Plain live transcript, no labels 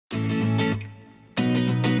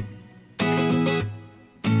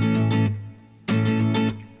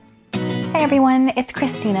Hi everyone, it's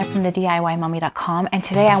Christina from the DIYmommy.com, and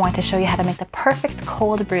today I want to show you how to make the perfect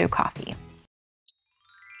cold brew coffee.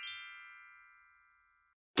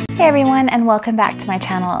 Hey everyone, and welcome back to my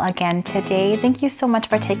channel again today. Thank you so much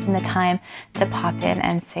for taking the time to pop in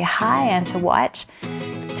and say hi and to watch.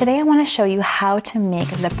 Today I want to show you how to make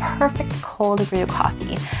the perfect cold brew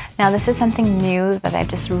coffee. Now this is something new that I've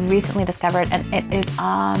just recently discovered, and it is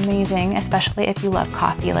amazing, especially if you love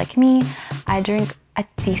coffee like me. I drink a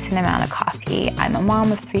decent amount of coffee. I'm a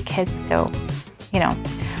mom of 3 kids, so you know.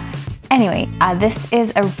 Anyway, this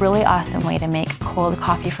is a really awesome way to make cold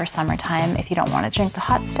coffee for summertime if you don't want to drink the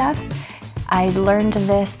hot stuff. I learned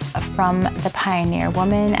this from the Pioneer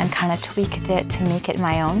Woman and kind of tweaked it to make it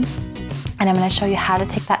my own. And I'm going to show you how to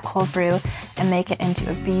take that cold brew and make it into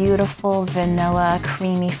a beautiful vanilla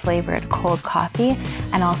creamy flavored cold coffee,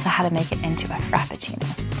 and also how to make it into a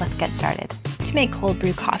frappuccino. Let's get started. To make cold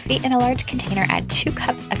brew coffee, in a large container add 2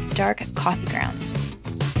 cups of dark coffee grounds.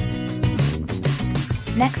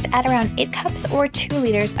 Next, add around 8 cups or 2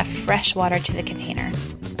 liters of fresh water to the container.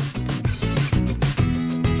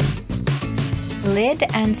 Lid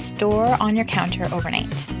and store on your counter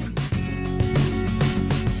overnight.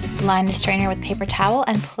 Line the strainer with paper towel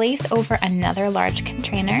and place over another large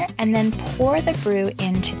container, and then pour the brew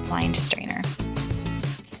into the lined strainer.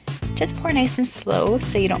 Just pour nice and slow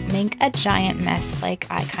so you don't make a giant mess like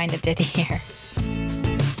I kind of did here.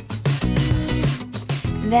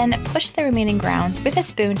 Then push the remaining grounds with a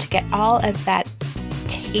spoon to get all of that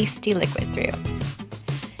tasty liquid through.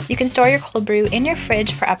 You can store your cold brew in your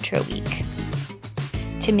fridge for up to a week.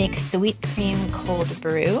 To make sweet cream cold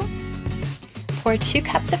brew, pour 2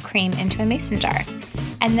 cups of cream into a mason jar,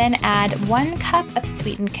 and then add 1 cup of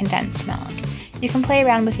sweetened condensed milk. You can play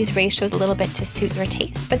around with these ratios a little bit to suit your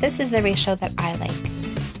taste, but this is the ratio that I like.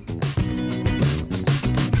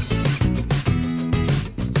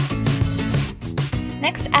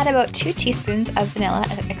 Next, add about 2 teaspoons of vanilla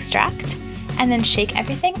extract, and then shake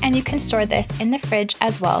everything, and you can store this in the fridge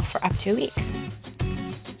as well for up to a week.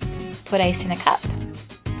 Put ice in a cup.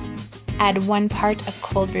 Add 1 part of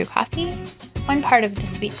cold brew coffee, 1 part of the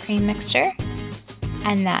sweet cream mixture,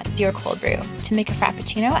 and that's your cold brew. To make a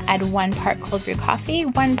frappuccino, add 1 part cold brew coffee,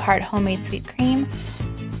 1 part homemade sweet cream,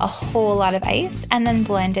 a whole lot of ice, and then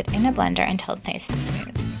blend it in a blender until it's nice and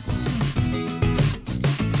smooth.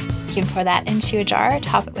 You can pour that into a jar,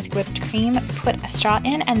 top it with whipped cream, put a straw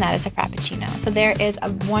in, and that is a frappuccino. So there is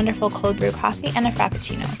a wonderful cold brew coffee and a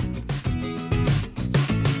frappuccino.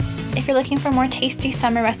 If you're looking for more tasty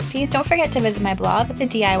summer recipes, don't forget to visit my blog at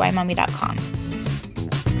thediyymommy.com.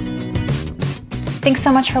 Thanks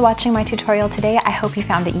so much for watching my tutorial today. I hope you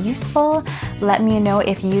found it useful. Let me know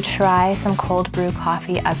if you try some cold brew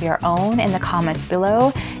coffee of your own in the comments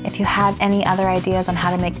below. If you have any other ideas on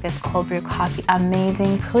how to make this cold brew coffee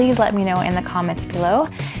amazing, please let me know in the comments below.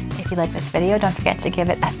 If you like this video, don't forget to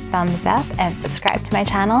give it a thumbs up and subscribe to my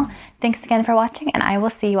channel. Thanks again for watching, and I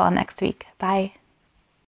will see you all next week. Bye.